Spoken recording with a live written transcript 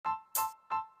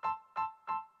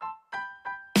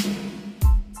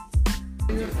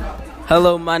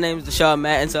Hello, my name is Deshaun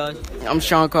McIntosh. I'm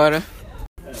Sean Carter.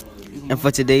 And for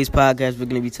today's podcast, we're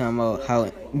going to be talking about how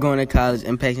going to college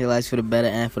impacts your life for the better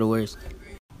and for the worse.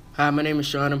 Hi, my name is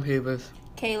Sean. I'm here with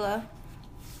Kayla.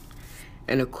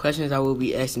 And the questions I will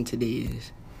be asking today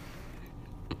is,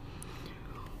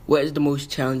 what is the most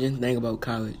challenging thing about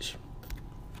college?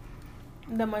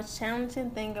 The most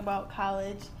challenging thing about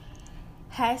college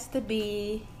has to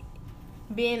be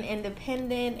being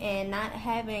independent and not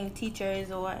having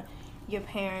teachers or your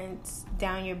parents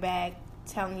down your back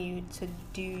telling you to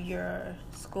do your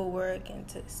schoolwork and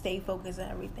to stay focused on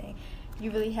everything.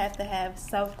 You really have to have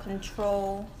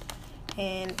self-control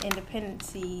and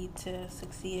independency to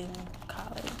succeed in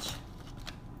college.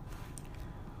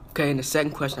 Okay, and the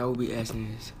second question I will be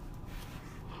asking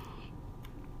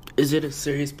is it a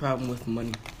serious problem with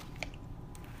money?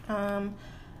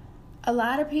 A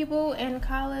lot of people in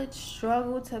college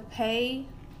struggle to pay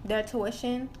their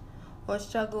tuition or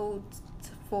struggle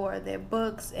for their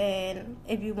books, and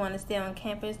if you want to stay on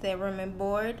campus, their room and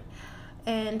board.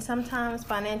 And sometimes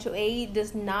financial aid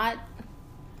does not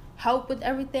help with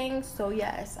everything. So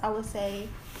yes, I would say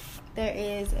there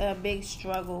is a big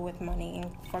struggle with money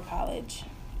for college.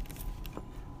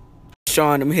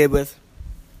 Sean, I'm here with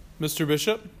Mr.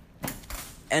 Bishop.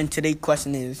 And today's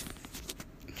question is,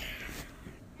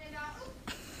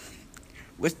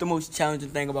 what's the most challenging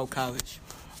thing about college?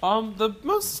 The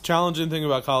most challenging thing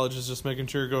about college is just making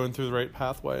sure you're going through the right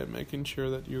pathway and making sure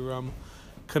that you're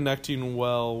connecting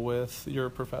well with your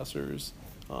professors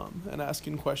and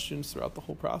asking questions throughout the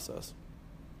whole process.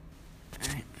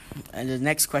 All right. And the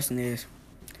next question is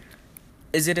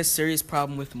it a serious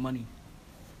problem with money?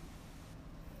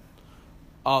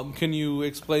 Can you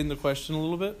explain the question a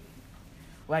little bit?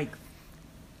 Like,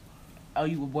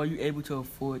 were you able to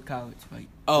afford college? Like,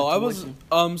 I was.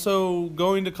 So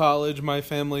going to college, my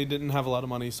family didn't have a lot of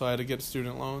money, so I had to get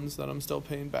student loans that I'm still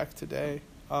paying back today.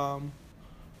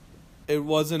 It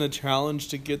wasn't a challenge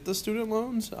to get the student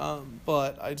loans,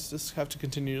 but I just have to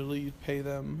continually pay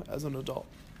them as an adult.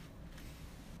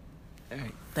 All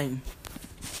right, thank you.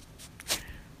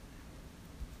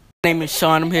 My name is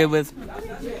Sean. I'm here with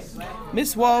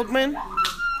Miss Waldman.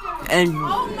 And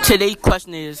today's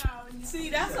question is,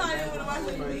 See, that's why I didn't want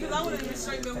to watch it, because I would have just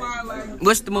straight been wild, like...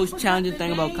 what's the most challenging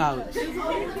thing about college?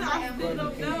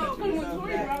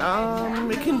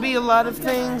 It can be a lot of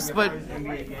things, but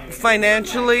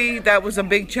financially, that was a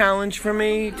big challenge for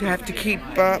me to have to keep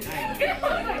up.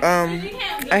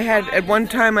 At one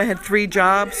time, I had 3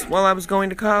 jobs while I was going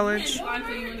to college.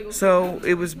 So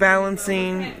it was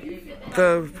balancing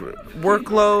the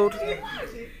workload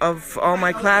of all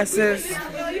my classes,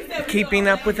 keeping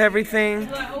up with everything,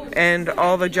 and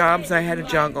all the jobs I had to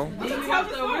juggle.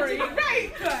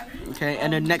 Okay,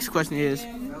 and the next question is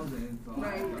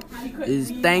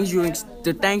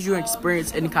the things you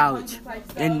experienced in college,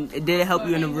 and did it help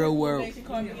you in the real world?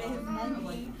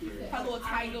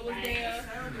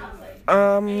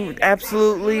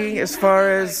 Absolutely. As far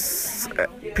as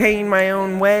paying my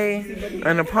own way,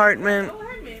 an apartment,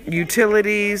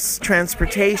 utilities,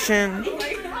 transportation.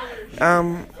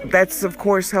 That's, of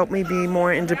course, helped me be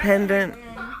more independent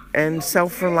and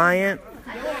self-reliant.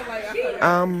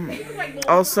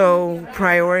 Also,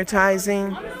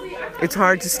 prioritizing. It's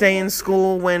hard to stay in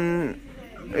school when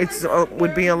it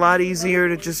would be a lot easier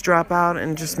to just drop out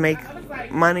and just make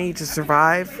money to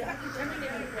survive.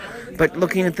 But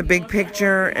looking at the big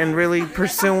picture and really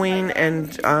pursuing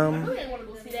and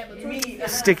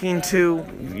sticking to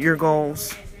your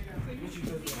goals.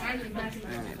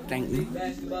 Thank you.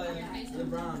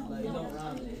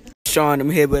 Sean, I'm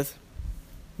here with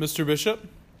Mr. Bishop.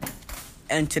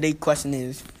 And today's question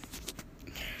is,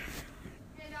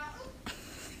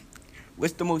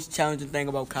 what's the most challenging thing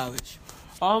about college?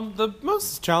 The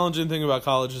most challenging thing about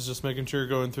college is just making sure you're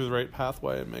going through the right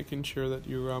pathway and making sure that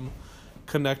you're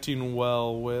connecting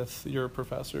well with your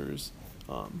professors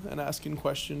and asking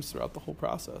questions throughout the whole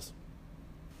process.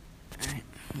 All right.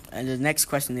 And the next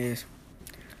question is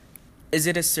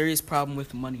it a serious problem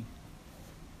with money?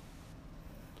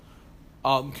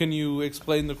 Can you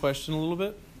explain the question a little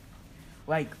bit?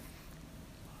 Like,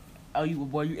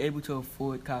 were you able to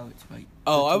afford college? Like,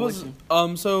 I was.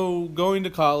 So going to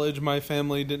college, my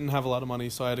family didn't have a lot of money,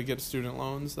 so I had to get student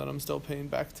loans that I'm still paying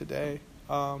back today.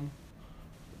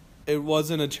 It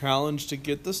wasn't a challenge to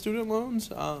get the student loans,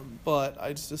 but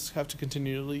I just have to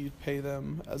continually pay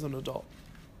them as an adult.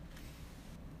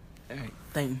 All right,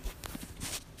 thank you.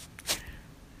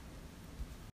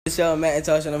 Deshaun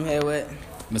McIntosh, and I'm here with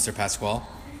Mr. Pasquale.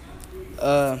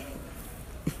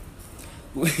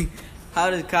 How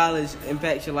does college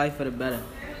impact your life for the better?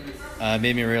 It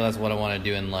made me realize what I want to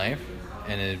do in life,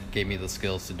 and it gave me the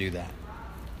skills to do that.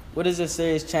 What is a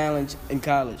serious challenge in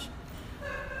college?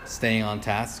 Staying on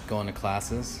task, going to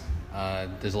classes.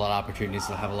 There's a lot of opportunities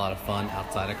to have a lot of fun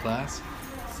outside of class.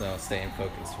 So staying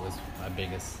focused was my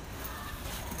biggest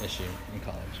issue in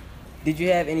college. Did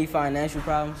you have any financial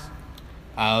problems?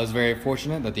 I was very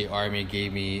fortunate that the Army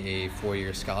gave me a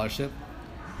 4-year scholarship.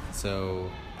 So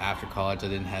after college, I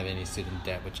didn't have any student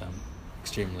debt, which I'm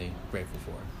extremely grateful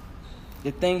for.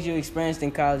 The things you experienced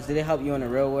in college, did it help you in the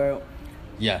real world?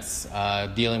 Yes,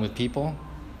 dealing with people,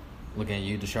 looking at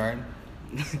you, Deshard,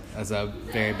 that's a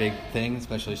very big thing,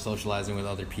 especially socializing with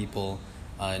other people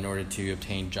in order to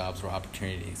obtain jobs or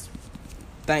opportunities.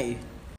 Thank you.